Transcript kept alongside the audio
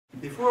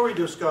Before we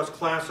discuss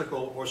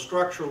classical or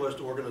structuralist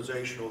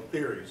organizational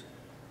theories,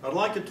 I'd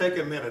like to take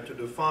a minute to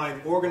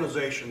define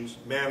organizations,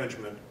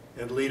 management,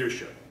 and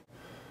leadership.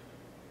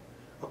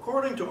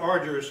 According to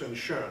Argyris and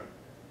Schoen,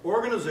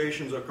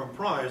 organizations are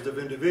comprised of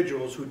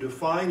individuals who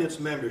define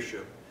its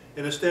membership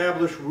and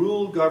establish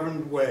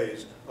rule-governed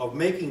ways of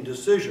making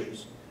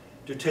decisions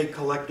to take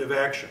collective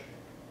action.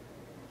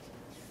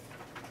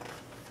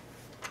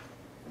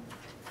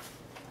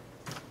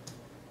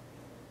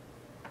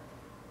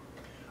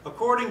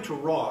 According to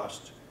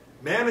Rost,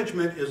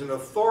 management is an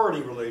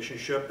authority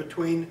relationship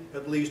between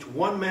at least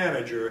one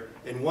manager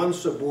and one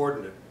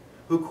subordinate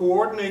who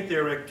coordinate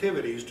their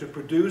activities to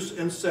produce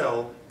and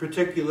sell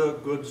particular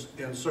goods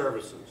and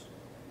services.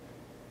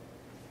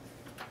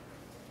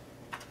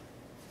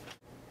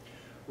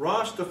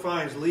 Rost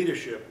defines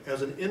leadership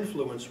as an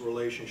influence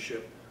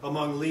relationship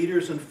among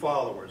leaders and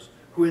followers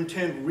who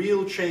intend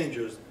real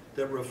changes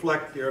that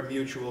reflect their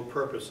mutual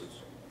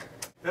purposes.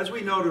 As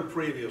we noted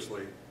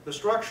previously, the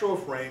structural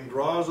frame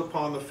draws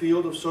upon the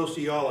field of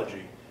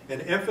sociology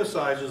and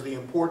emphasizes the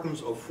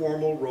importance of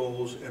formal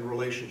roles and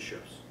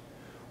relationships.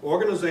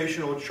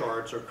 Organizational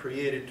charts are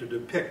created to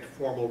depict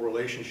formal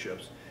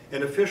relationships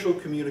and official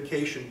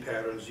communication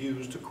patterns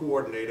used to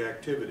coordinate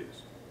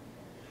activities.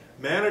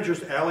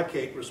 Managers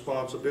allocate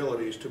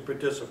responsibilities to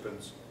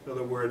participants, in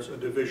other words, a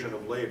division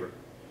of labor,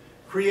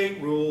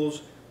 create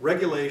rules,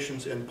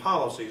 regulations, and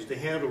policies to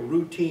handle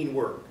routine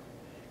work,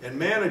 and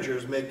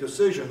managers make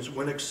decisions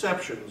when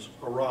exceptions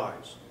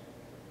arise.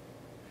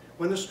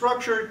 When the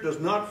structure does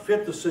not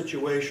fit the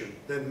situation,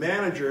 then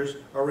managers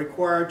are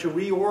required to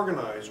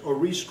reorganize or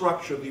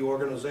restructure the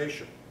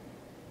organization.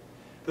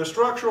 The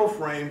structural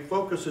frame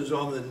focuses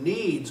on the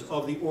needs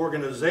of the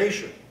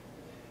organization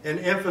and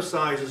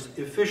emphasizes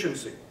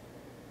efficiency.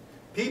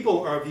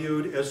 People are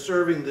viewed as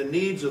serving the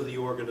needs of the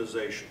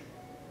organization.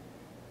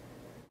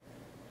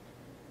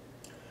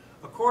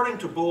 According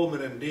to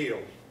Bowman and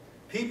Deal,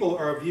 people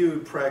are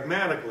viewed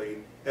pragmatically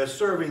as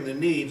serving the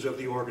needs of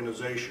the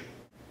organization.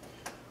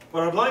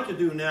 What I'd like to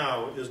do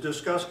now is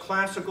discuss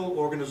classical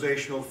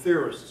organizational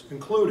theorists,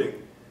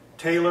 including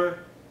Taylor,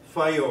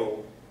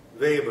 Fayol,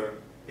 Weber,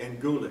 and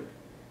Gulick.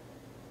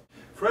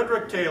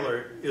 Frederick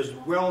Taylor is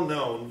well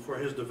known for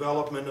his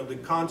development of the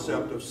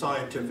concept of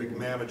scientific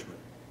management.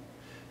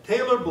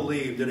 Taylor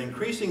believed that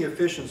increasing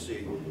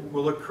efficiency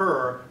will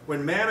occur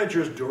when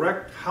managers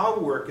direct how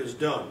work is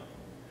done.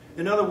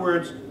 In other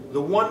words,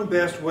 the one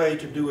best way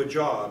to do a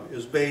job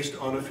is based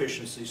on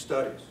efficiency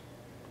studies.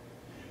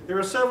 There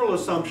are several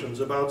assumptions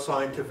about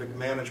scientific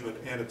management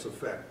and its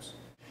effects.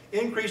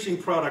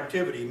 Increasing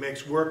productivity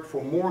makes work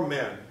for more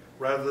men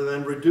rather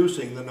than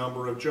reducing the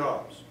number of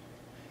jobs.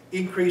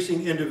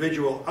 Increasing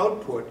individual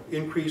output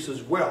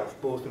increases wealth,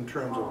 both in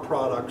terms of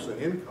products and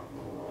income,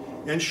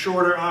 and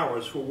shorter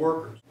hours for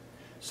workers.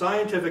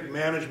 Scientific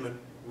management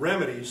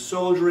remedies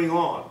soldiering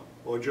on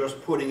or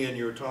just putting in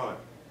your time.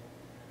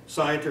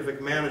 Scientific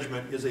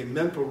management is a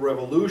mental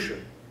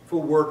revolution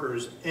for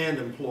workers and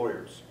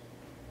employers.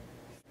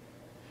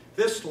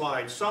 This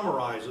slide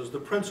summarizes the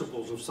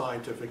principles of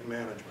scientific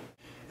management.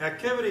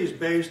 Activities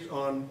based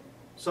on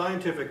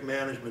scientific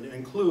management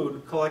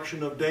include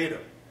collection of data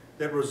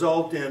that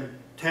result in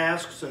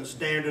tasks and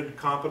standard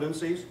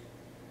competencies,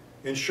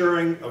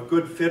 ensuring a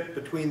good fit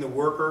between the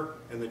worker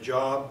and the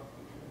job,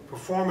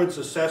 performance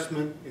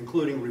assessment,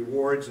 including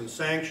rewards and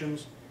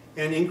sanctions,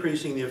 and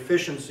increasing the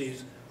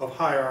efficiencies of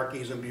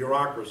hierarchies and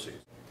bureaucracies.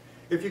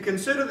 If you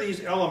consider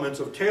these elements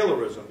of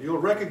Taylorism, you'll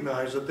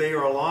recognize that they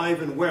are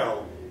alive and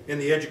well in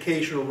the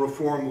educational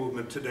reform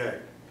movement today.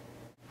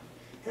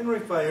 Henry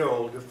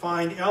Fayol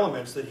defined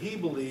elements that he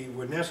believed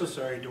were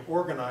necessary to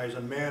organize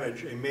and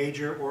manage a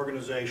major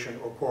organization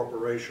or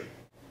corporation.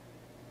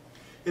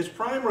 His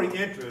primary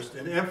interest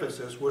and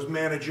emphasis was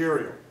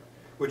managerial,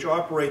 which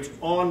operates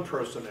on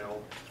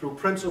personnel through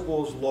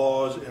principles,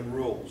 laws, and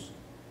rules.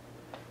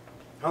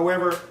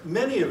 However,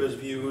 many of his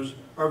views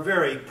are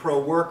very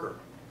pro-worker.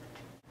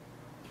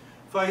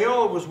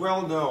 Fayol was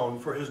well known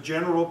for his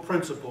general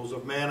principles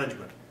of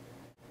management.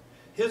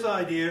 His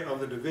idea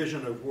of the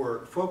division of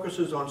work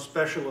focuses on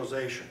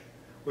specialization,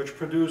 which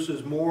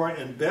produces more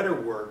and better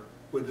work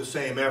with the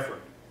same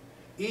effort.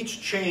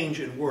 Each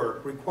change in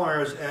work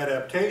requires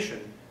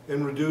adaptation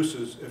and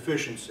reduces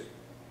efficiency.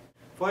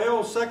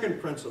 Fayol's second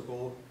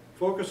principle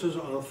focuses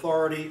on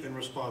authority and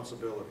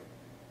responsibility.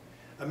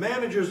 A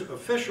manager's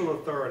official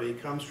authority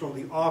comes from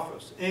the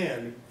office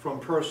and from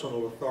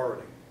personal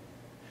authority.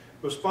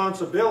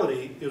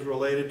 Responsibility is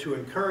related to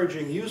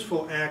encouraging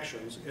useful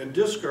actions and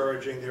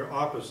discouraging their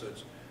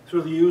opposites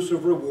through the use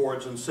of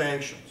rewards and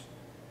sanctions.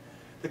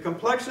 The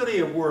complexity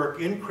of work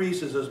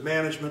increases as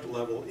management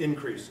level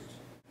increases.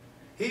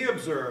 He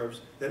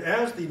observes that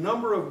as the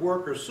number of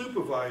workers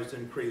supervised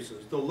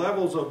increases, the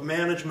levels of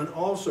management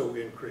also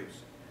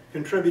increase,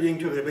 contributing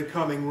to their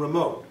becoming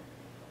remote.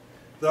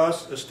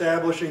 Thus,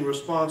 establishing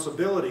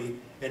responsibility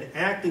and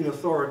acting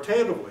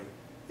authoritatively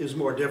is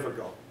more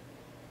difficult.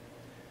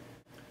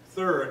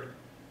 Third,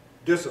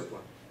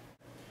 discipline.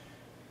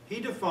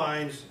 He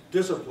defines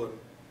discipline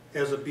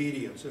as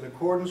obedience in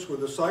accordance with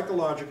the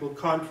psychological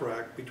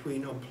contract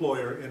between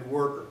employer and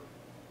worker.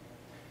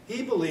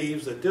 He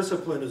believes that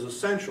discipline is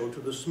essential to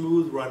the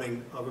smooth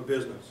running of a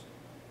business,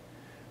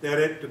 that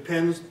it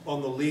depends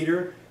on the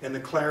leader and the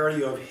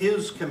clarity of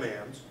his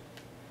commands,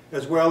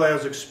 as well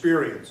as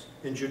experience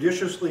in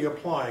judiciously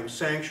applying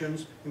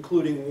sanctions,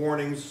 including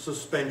warnings,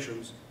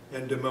 suspensions,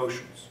 and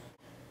demotions.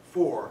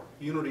 4.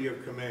 Unity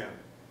of command.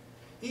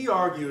 He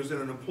argues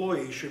that an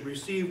employee should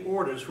receive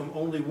orders from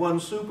only one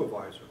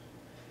supervisor.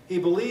 He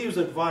believes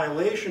that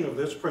violation of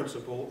this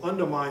principle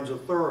undermines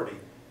authority,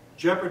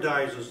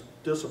 jeopardizes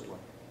discipline,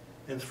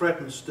 and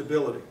threatens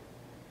stability.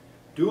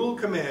 Dual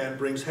command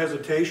brings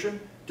hesitation,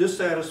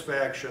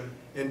 dissatisfaction,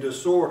 and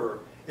disorder,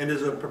 and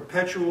is a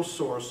perpetual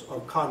source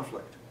of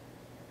conflict.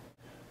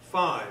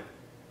 5.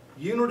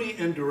 Unity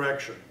and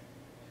direction.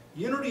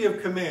 Unity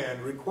of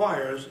command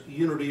requires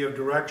unity of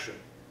direction.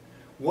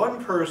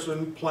 One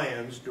person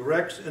plans,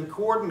 directs, and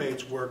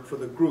coordinates work for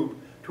the group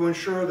to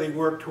ensure they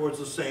work towards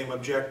the same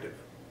objective.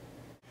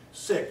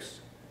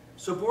 6.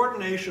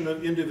 Subordination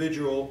of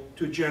individual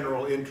to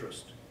general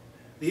interest.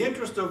 The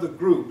interest of the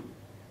group,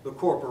 the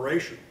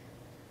corporation,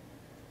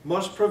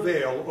 must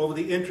prevail over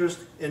the interest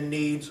and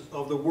needs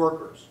of the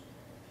workers,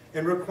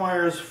 and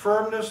requires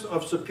firmness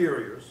of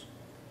superiors,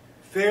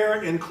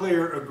 fair and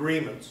clear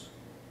agreements,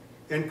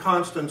 and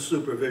constant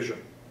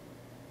supervision.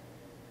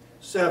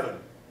 7.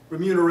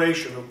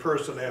 Remuneration of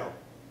personnel.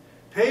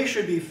 Pay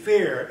should be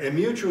fair and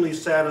mutually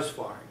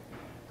satisfying.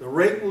 The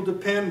rate will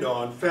depend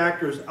on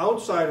factors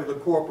outside of the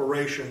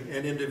corporation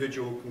and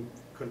individual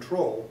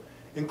control,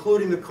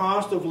 including the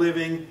cost of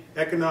living,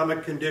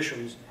 economic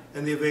conditions,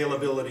 and the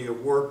availability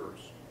of workers.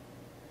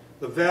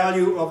 The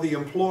value of the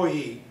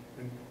employee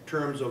in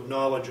terms of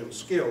knowledge and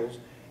skills,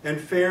 and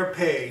fair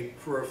pay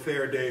for a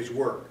fair day's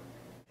work.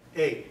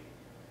 8.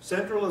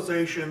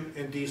 Centralization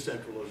and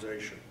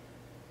decentralization.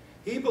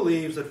 He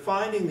believes that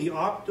finding the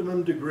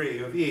optimum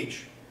degree of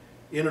each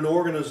in an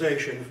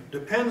organization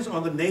depends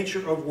on the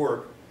nature of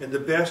work and the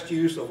best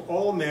use of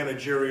all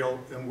managerial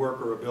and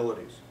worker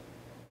abilities.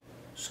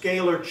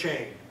 Scalar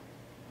chain.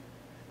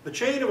 The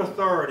chain of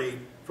authority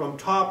from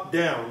top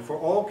down for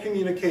all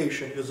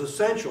communication is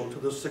essential to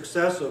the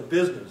success of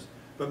business,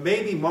 but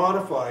may be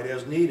modified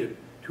as needed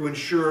to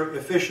ensure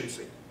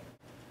efficiency.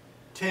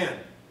 10.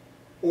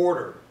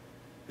 Order.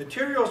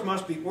 Materials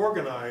must be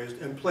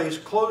organized and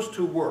placed close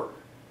to work,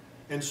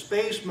 and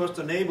space must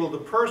enable the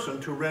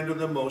person to render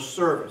the most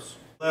service.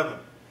 11.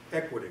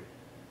 Equity.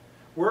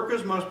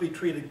 Workers must be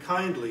treated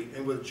kindly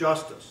and with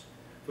justice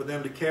for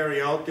them to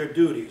carry out their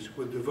duties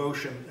with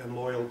devotion and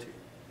loyalty.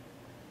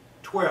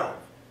 12.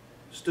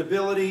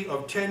 Stability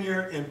of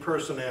tenure and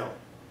personnel.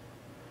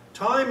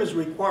 Time is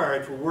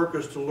required for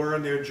workers to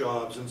learn their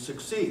jobs and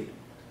succeed.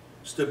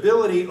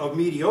 Stability of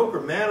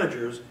mediocre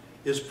managers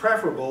is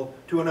preferable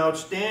to an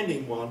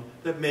outstanding one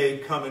that may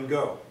come and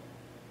go.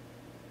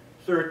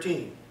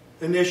 13.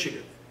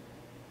 Initiative.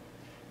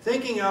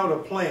 Thinking out a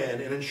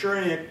plan and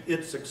ensuring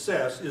its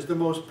success is the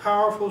most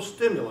powerful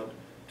stimulant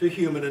to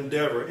human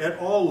endeavor at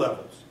all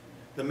levels.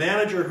 The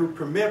manager who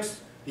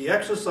permits the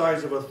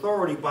exercise of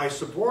authority by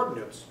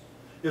subordinates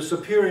is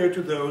superior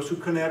to those who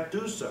cannot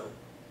do so.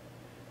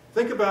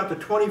 Think about the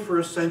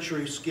 21st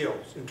century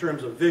skills in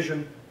terms of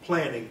vision,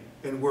 planning,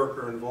 and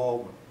worker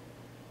involvement.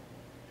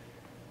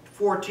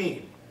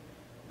 14.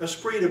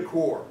 Esprit de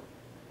corps.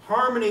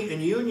 Harmony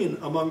and union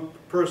among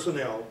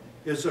personnel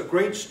is a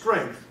great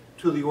strength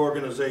to the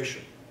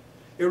organization.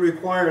 It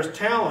requires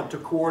talent to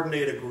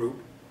coordinate a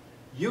group,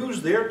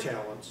 use their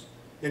talents,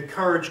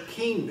 encourage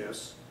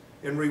keenness,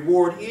 and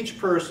reward each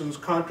person's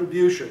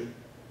contribution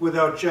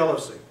without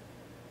jealousy.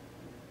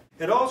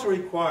 It also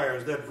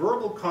requires that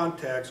verbal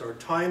contacts are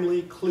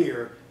timely,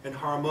 clear, and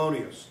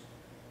harmonious,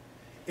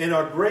 and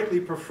are greatly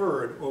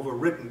preferred over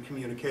written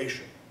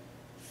communication.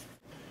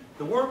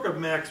 The work of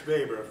Max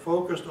Weber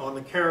focused on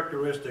the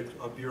characteristics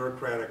of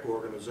bureaucratic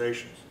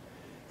organizations,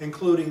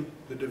 including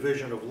the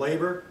division of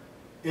labor,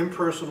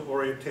 impersonal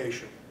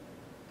orientation,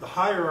 the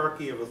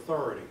hierarchy of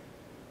authority,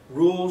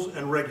 rules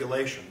and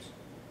regulations,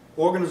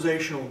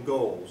 organizational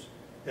goals,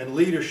 and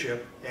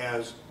leadership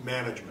as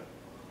management.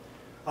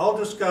 I'll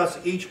discuss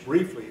each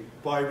briefly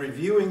by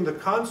reviewing the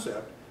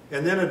concept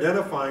and then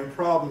identifying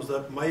problems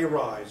that may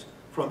arise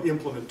from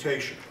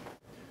implementation.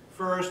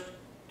 First,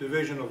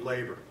 division of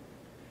labor.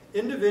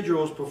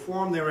 Individuals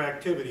perform their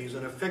activities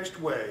in a fixed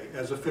way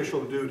as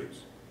official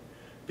duties.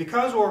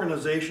 Because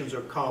organizations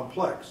are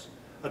complex,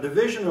 a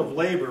division of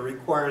labor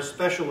requires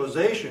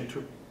specialization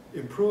to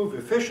improve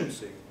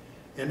efficiency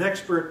and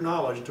expert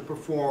knowledge to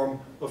perform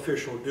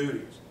official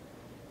duties.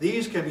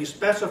 These can be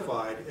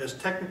specified as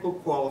technical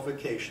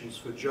qualifications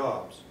for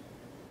jobs.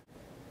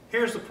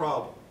 Here's the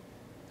problem.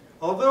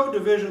 Although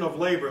division of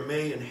labor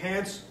may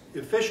enhance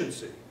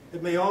efficiency,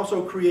 it may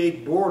also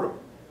create boredom,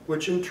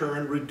 which in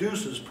turn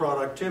reduces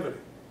productivity.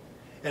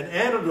 An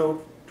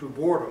antidote to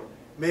boredom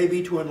may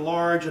be to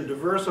enlarge and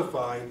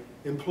diversify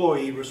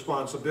employee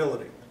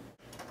responsibility.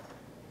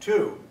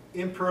 2.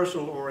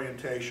 Impersonal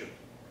orientation.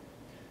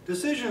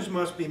 Decisions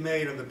must be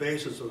made on the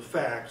basis of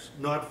facts,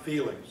 not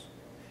feelings.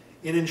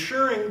 In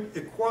ensuring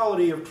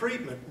equality of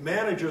treatment,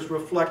 managers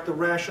reflect the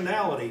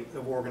rationality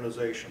of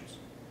organizations.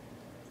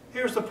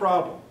 Here's the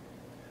problem.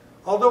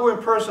 Although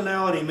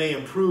impersonality may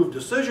improve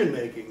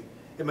decision-making,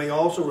 it may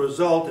also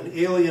result in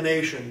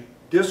alienation,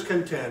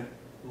 discontent,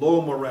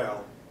 low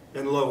morale,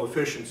 and low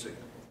efficiency.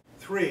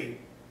 3.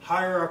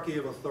 Hierarchy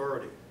of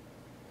authority.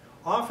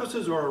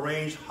 Offices are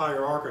arranged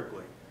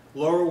hierarchically.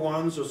 Lower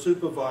ones are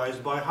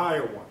supervised by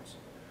higher ones.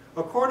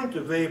 According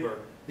to Weber,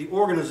 the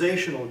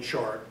organizational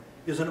chart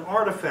is an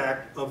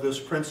artifact of this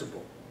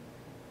principle.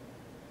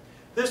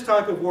 This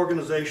type of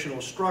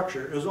organizational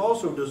structure is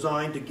also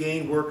designed to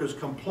gain workers'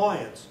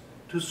 compliance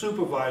to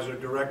supervisor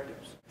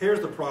directives. Here's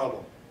the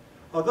problem.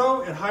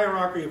 Although a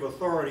hierarchy of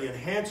authority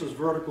enhances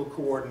vertical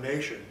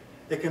coordination,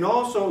 it can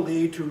also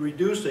lead to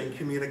reducing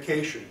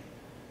communication.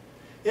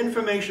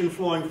 Information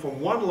flowing from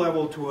one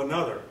level to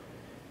another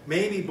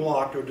may be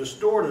blocked or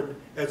distorted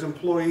as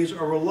employees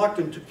are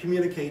reluctant to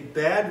communicate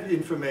bad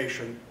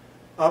information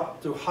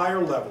up to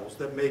higher levels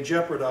that may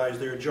jeopardize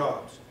their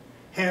jobs.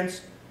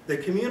 Hence, they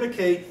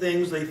communicate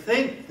things they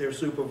think their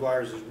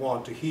supervisors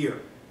want to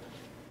hear.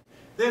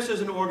 This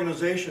is an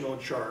organizational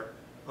chart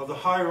of the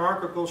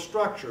hierarchical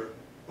structure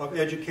of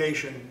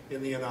education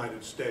in the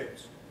United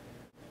States.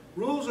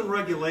 Rules and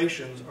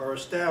regulations are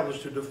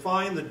established to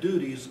define the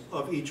duties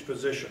of each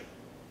position.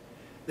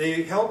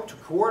 They help to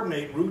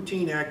coordinate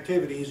routine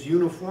activities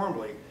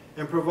uniformly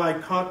and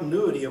provide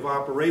continuity of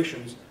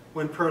operations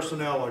when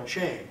personnel are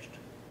changed.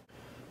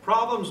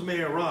 Problems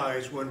may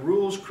arise when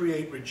rules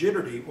create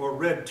rigidity or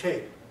red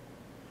tape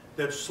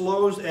that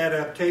slows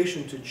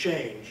adaptation to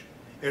change,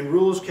 and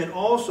rules can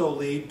also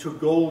lead to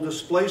goal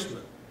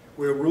displacement,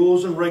 where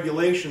rules and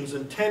regulations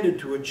intended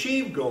to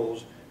achieve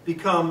goals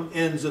become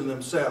ends in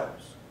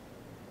themselves.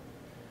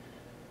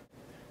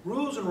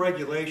 Rules and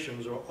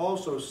regulations are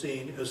also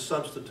seen as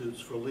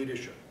substitutes for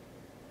leadership.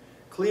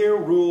 Clear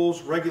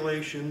rules,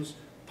 regulations,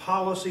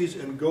 policies,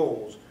 and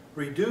goals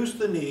reduce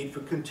the need for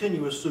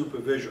continuous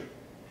supervision,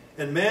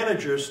 and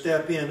managers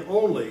step in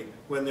only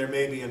when there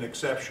may be an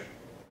exception.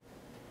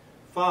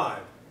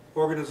 5.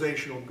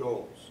 Organizational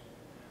goals.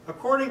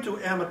 According to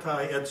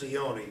Amitai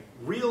Etzioni,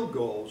 real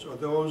goals are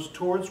those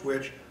towards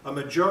which a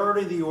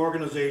majority of the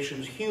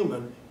organization's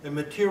human and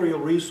material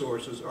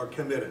resources are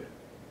committed.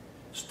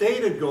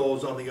 Stated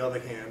goals, on the other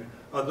hand,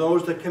 are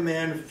those that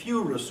command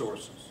few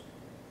resources.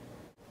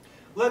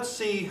 Let's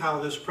see how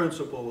this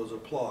principle is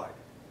applied.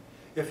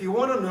 If you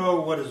want to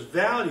know what is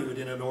valued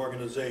in an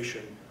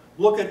organization,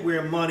 look at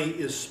where money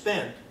is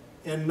spent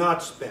and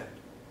not spent.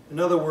 In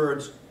other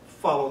words,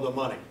 follow the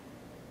money.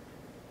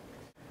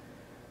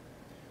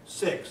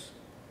 6.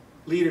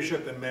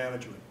 Leadership and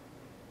management.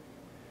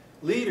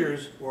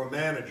 Leaders or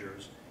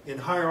managers in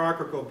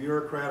hierarchical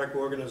bureaucratic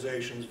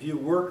organizations view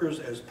workers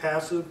as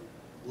passive,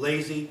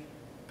 lazy,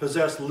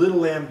 possess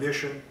little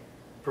ambition,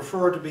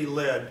 prefer to be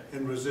led,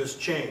 and resist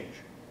change.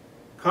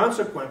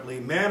 Consequently,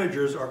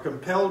 managers are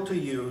compelled to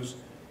use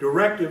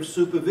directive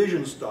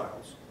supervision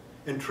styles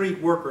and treat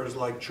workers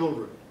like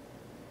children.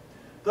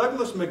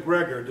 Douglas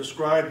McGregor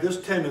described this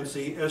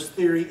tendency as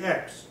Theory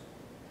X.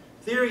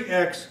 Theory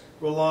X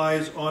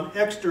relies on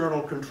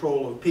external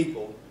control of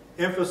people,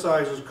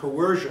 emphasizes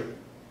coercion,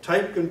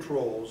 tight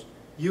controls,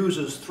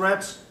 uses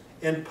threats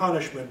and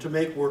punishment to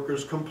make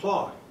workers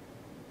comply.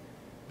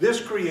 This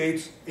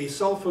creates a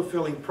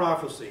self-fulfilling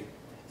prophecy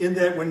in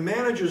that when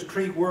managers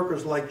treat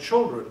workers like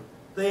children,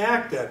 they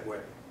act that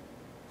way.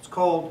 It's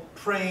called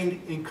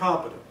trained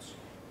incompetence.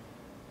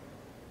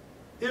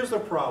 Here's the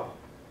problem.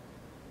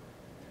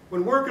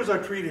 When workers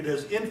are treated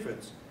as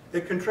infants,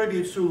 it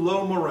contributes to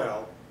low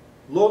morale,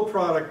 low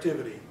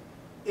productivity,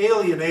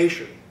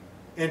 alienation,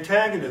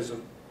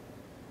 antagonism,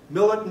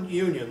 militant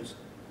unions,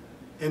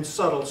 and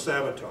subtle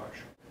sabotage.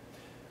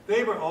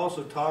 Weber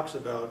also talks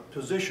about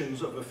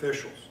positions of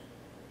officials.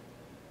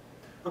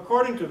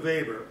 According to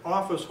Weber,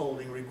 office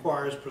holding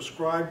requires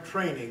prescribed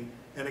training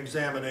and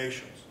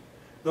examinations.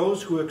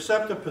 Those who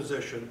accept a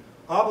position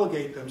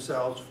obligate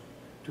themselves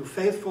to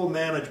faithful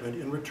management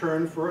in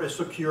return for a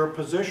secure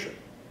position.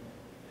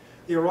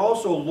 They are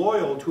also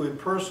loyal to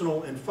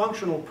impersonal and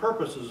functional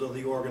purposes of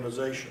the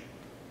organization.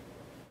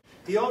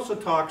 He also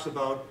talks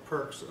about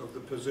perks of the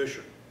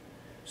position.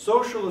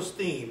 Social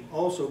esteem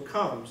also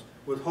comes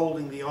with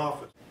holding the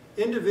office.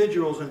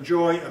 Individuals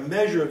enjoy a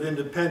measure of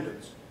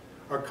independence,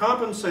 are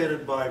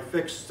compensated by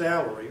fixed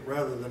salary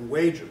rather than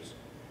wages,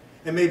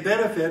 and may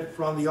benefit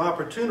from the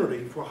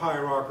opportunity for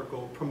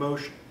hierarchical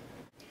promotion.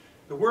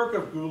 The work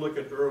of Gulick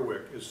and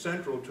Erwick is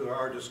central to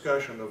our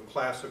discussion of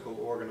classical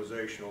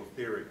organizational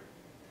theory.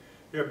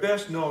 They are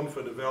best known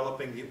for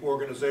developing the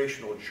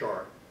organizational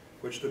chart,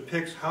 which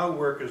depicts how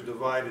work is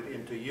divided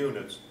into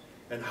units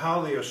and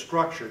how they are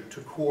structured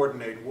to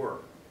coordinate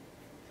work.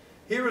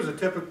 Here is a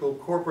typical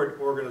corporate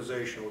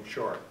organizational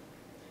chart.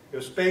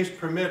 If space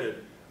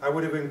permitted, I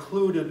would have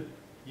included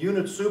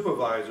unit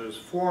supervisors,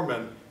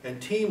 foremen,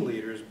 and team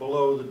leaders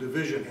below the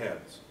division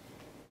heads.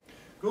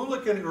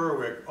 Gulick and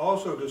Erwick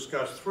also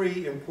discuss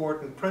 3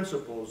 important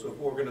principles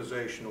of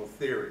organizational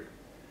theory.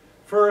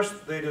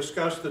 First, they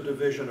discuss the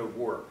division of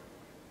work.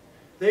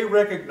 They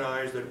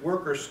recognize that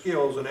worker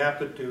skills and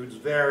aptitudes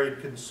varied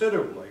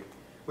considerably,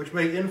 which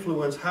may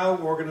influence how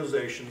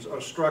organizations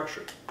are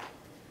structured.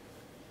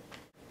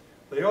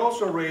 They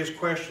also raise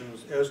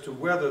questions as to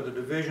whether the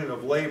division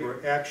of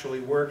labor actually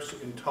works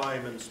in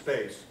time and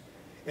space,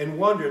 and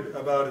wondered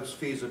about its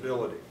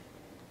feasibility.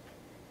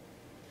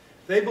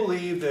 They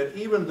believe that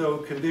even though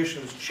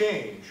conditions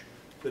change,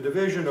 the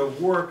division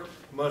of work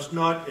must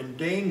not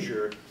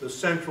endanger the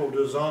central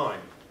design,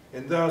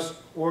 and thus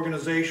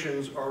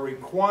organizations are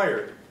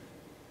required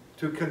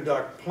to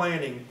conduct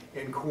planning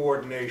and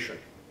coordination.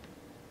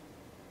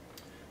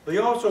 They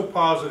also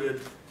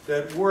posited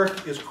that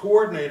work is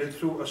coordinated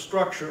through a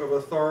structure of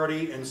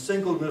authority and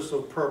singleness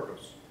of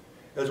purpose,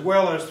 as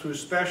well as through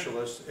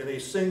specialists and a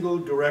single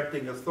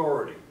directing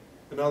authority,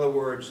 in other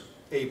words,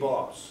 a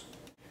boss.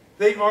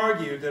 They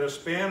argued that a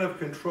span of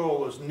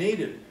control is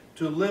needed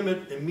to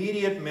limit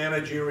immediate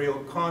managerial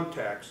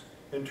contacts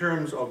in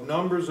terms of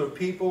numbers of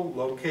people,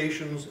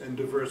 locations, and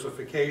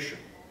diversification.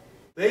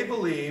 They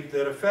believed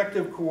that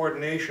effective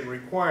coordination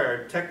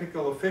required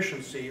technical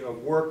efficiency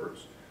of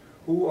workers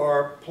who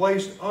are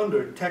placed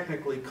under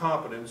technically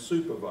competent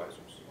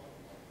supervisors.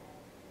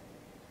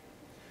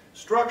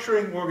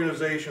 Structuring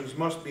organizations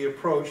must be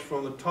approached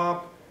from the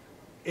top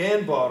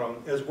and bottom,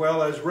 as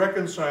well as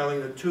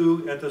reconciling the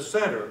two at the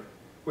center,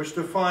 which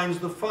defines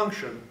the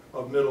function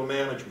of middle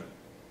management.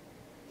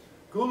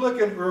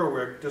 Gulick and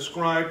Urwick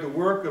described the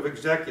work of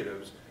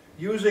executives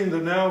using the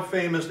now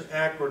famous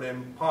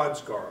acronym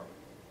PODSCARB,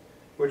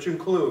 which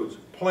includes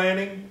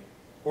planning,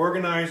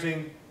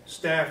 organizing,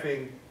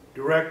 staffing,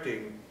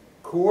 directing,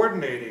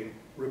 coordinating,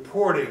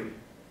 reporting,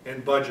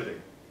 and budgeting.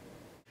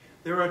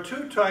 There are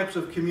two types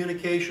of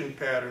communication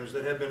patterns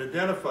that have been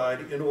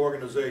identified in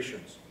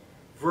organizations: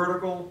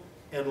 vertical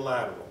and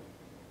lateral.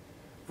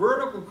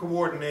 Vertical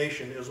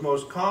coordination is the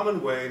most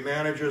common way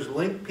managers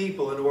link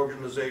people in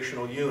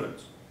organizational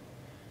units.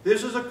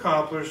 This is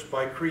accomplished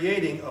by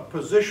creating a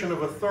position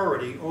of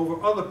authority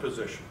over other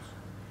positions.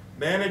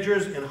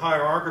 Managers in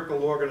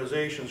hierarchical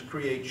organizations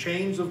create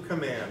chains of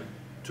command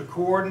to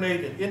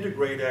coordinate and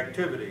integrate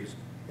activities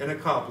and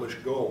accomplish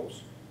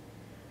goals.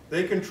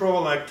 They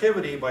control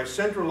activity by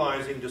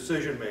centralizing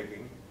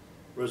decision-making,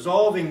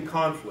 resolving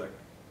conflict,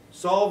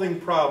 solving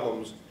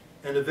problems,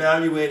 and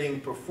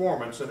evaluating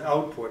performance and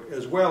output,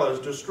 as well as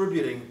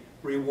distributing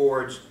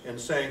rewards and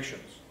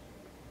sanctions.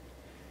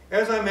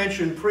 As I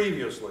mentioned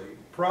previously,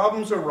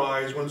 problems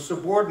arise when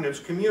subordinates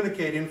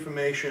communicate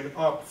information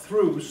up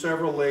through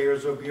several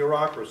layers of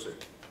bureaucracy.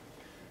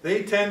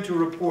 They tend to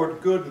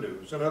report good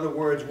news, in other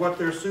words, what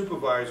their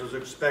supervisors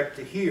expect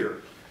to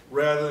hear,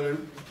 rather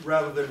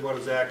than what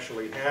is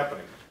actually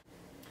happening.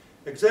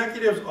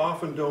 Executives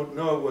often don't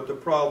know what the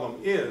problem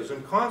is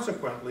and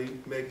consequently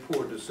make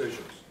poor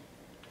decisions.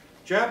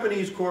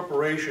 Japanese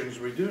corporations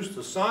reduced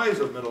the size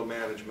of middle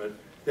management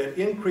that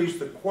increased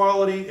the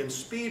quality and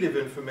speed of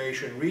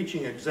information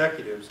reaching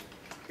executives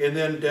and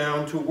then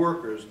down to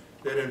workers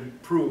that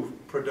improve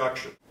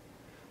production.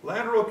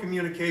 Lateral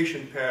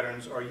communication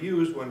patterns are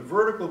used when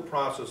vertical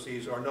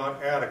processes are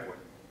not adequate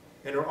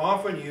and are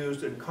often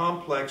used in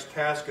complex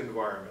task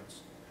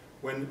environments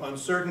when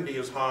uncertainty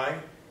is high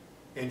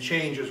and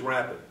change is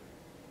rapid.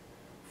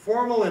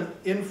 Formal and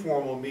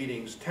informal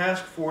meetings,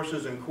 task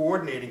forces, and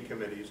coordinating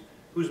committees,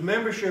 whose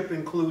membership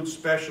includes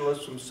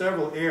specialists from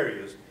several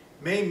areas,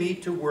 may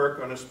meet to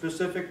work on a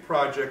specific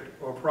project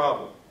or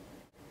problem.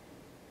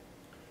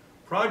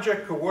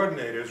 Project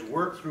coordinators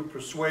work through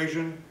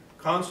persuasion,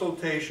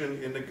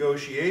 consultation, and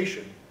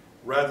negotiation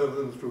rather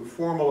than through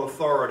formal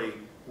authority,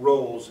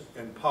 roles,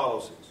 and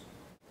policies.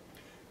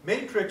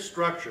 Matrix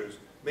structures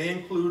may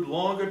include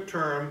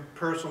longer-term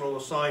personal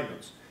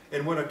assignments,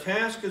 and when a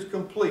task is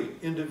complete,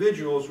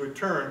 individuals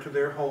return to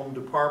their home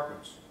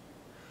departments.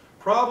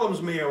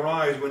 Problems may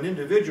arise when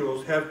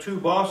individuals have two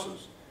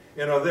bosses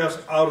and are thus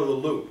out of the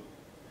loop.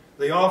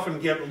 They often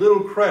get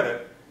little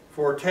credit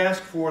for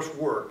task force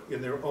work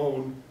in their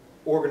own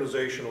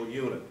organizational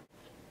unit.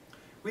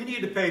 We need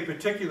to pay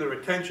particular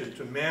attention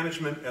to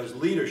management as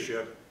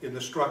leadership in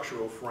the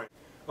structural frame.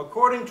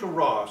 According to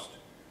Rost,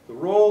 the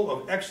role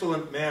of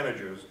excellent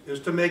managers is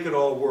to make it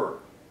all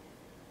work.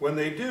 When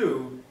they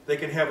do, they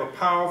can have a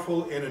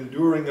powerful and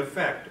enduring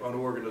effect on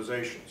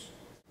organizations.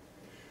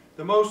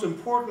 The most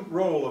important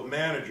role of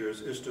managers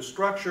is to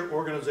structure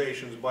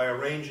organizations by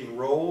arranging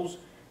roles,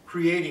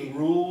 creating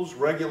rules,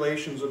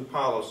 regulations, and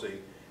policy,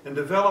 and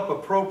develop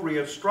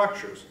appropriate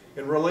structures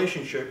and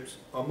relationships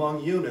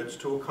among units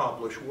to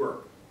accomplish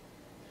work.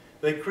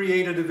 They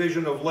create a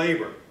division of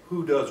labor,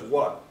 who does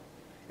what,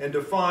 and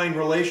define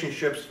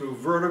relationships through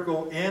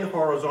vertical and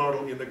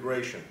horizontal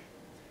integration.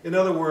 In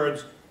other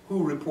words,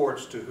 who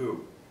reports to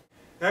who.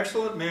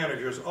 Excellent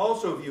managers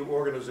also view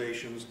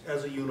organizations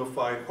as a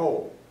unified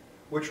whole,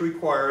 which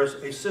requires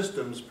a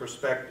systems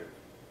perspective.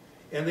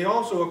 And they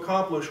also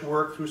accomplish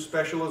work through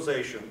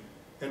specialization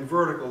and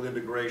vertical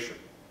integration.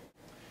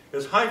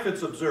 As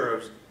Heifetz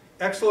observes,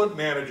 excellent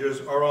managers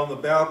are on the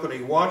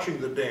balcony watching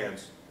the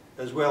dance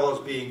as well as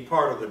being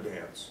part of the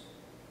dance.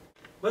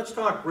 Let's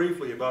talk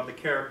briefly about the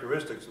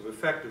characteristics of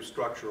effective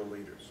structural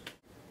leaders.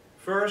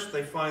 First,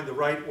 they find the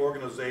right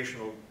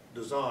organizational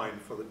design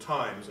for the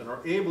times and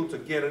are able to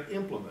get it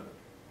implemented.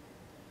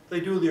 They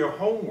do their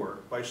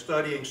homework by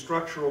studying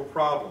structural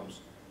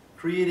problems,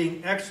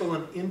 creating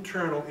excellent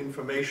internal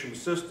information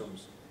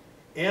systems,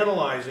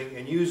 analyzing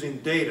and using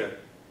data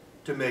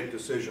to make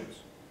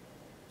decisions.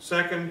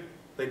 Second,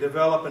 they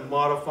develop and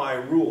modify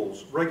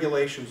rules,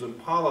 regulations, and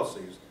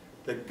policies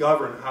that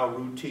govern how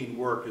routine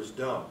work is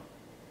done.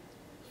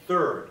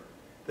 Third,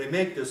 they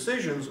make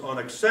decisions on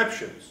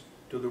exceptions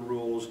to the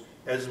rules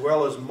as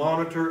well as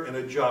monitor and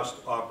adjust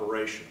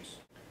operations.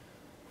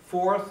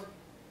 Fourth,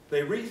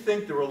 they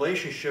rethink the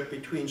relationship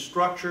between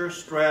structure,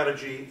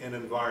 strategy, and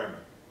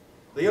environment.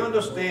 They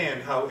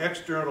understand how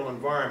external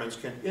environments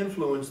can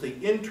influence the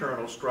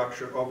internal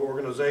structure of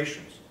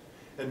organizations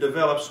and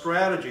develop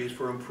strategies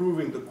for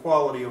improving the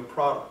quality of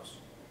products.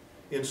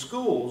 In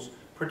schools,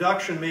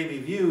 production may be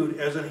viewed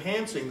as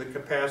enhancing the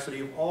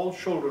capacity of all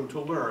children to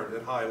learn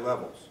at high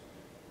levels.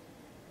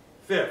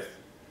 Fifth,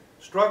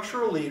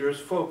 structural leaders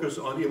focus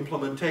on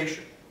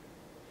implementation.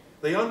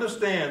 They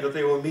understand that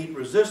they will meet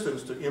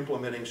resistance to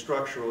implementing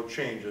structural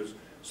changes,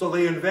 so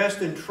they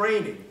invest in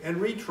training and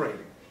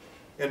retraining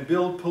and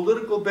build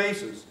political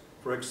bases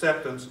for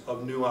acceptance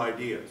of new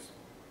ideas.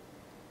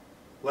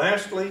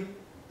 Lastly,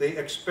 they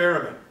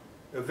experiment,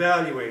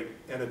 evaluate,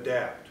 and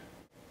adapt.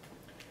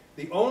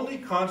 The only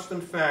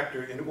constant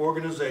factor in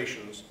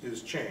organizations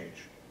is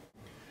change.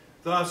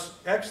 Thus,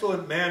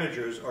 excellent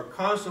managers are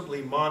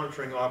constantly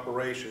monitoring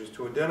operations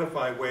to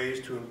identify ways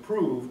to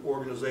improve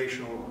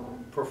organizational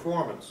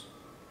performance,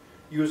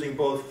 using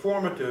both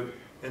formative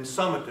and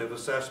summative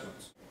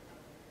assessments.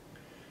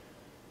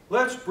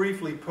 Let's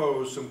briefly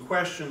pose some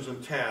questions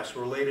and tasks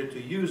related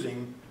to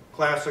using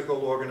classical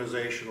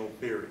organizational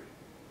theory.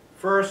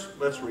 First,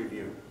 let's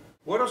review.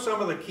 What are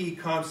some of the key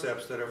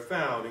concepts that are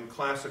found in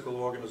classical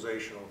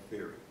organizational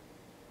theory?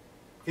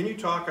 Can you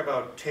talk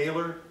about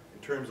Taylor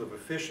in terms of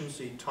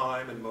efficiency,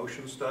 time, and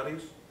motion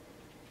studies?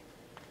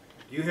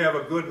 Do you have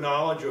a good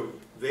knowledge of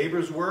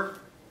Weber's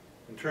work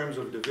in terms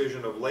of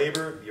division of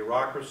labor,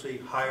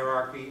 bureaucracy,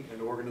 hierarchy,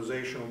 and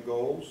organizational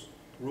goals,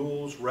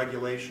 rules,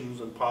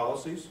 regulations, and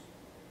policies?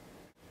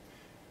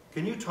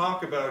 Can you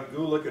talk about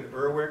Gulick and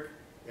Erwick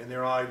and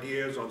their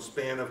ideas on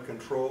span of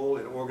control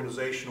and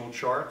organizational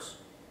charts?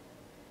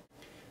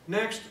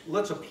 Next,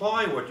 let's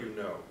apply what you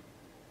know.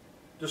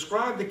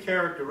 Describe the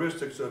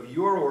characteristics of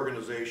your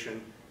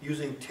organization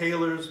using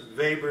Taylor's,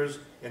 Weber's,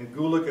 and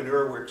Gulick and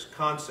Erwick's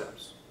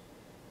concepts.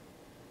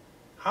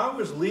 How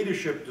is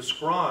leadership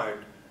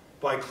described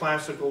by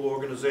classical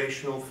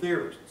organizational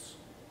theorists?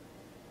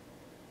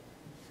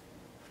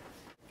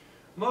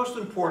 Most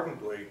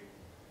importantly,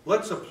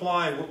 let's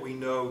apply what we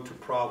know to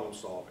problem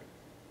solving.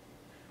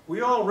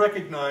 We all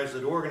recognize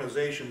that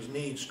organizations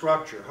need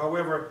structure.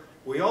 However,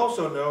 we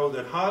also know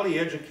that highly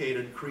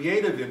educated,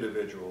 creative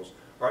individuals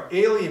are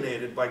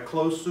alienated by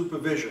close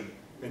supervision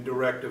and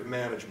directive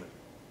management.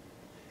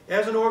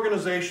 As an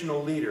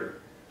organizational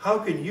leader, how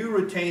can you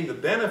retain the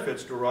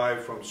benefits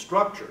derived from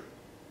structure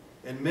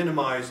and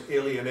minimize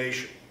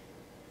alienation?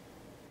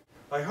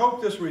 I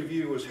hope this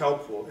review was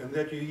helpful and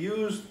that you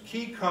used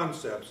key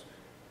concepts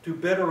to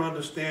better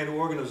understand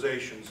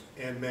organizations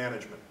and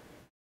management.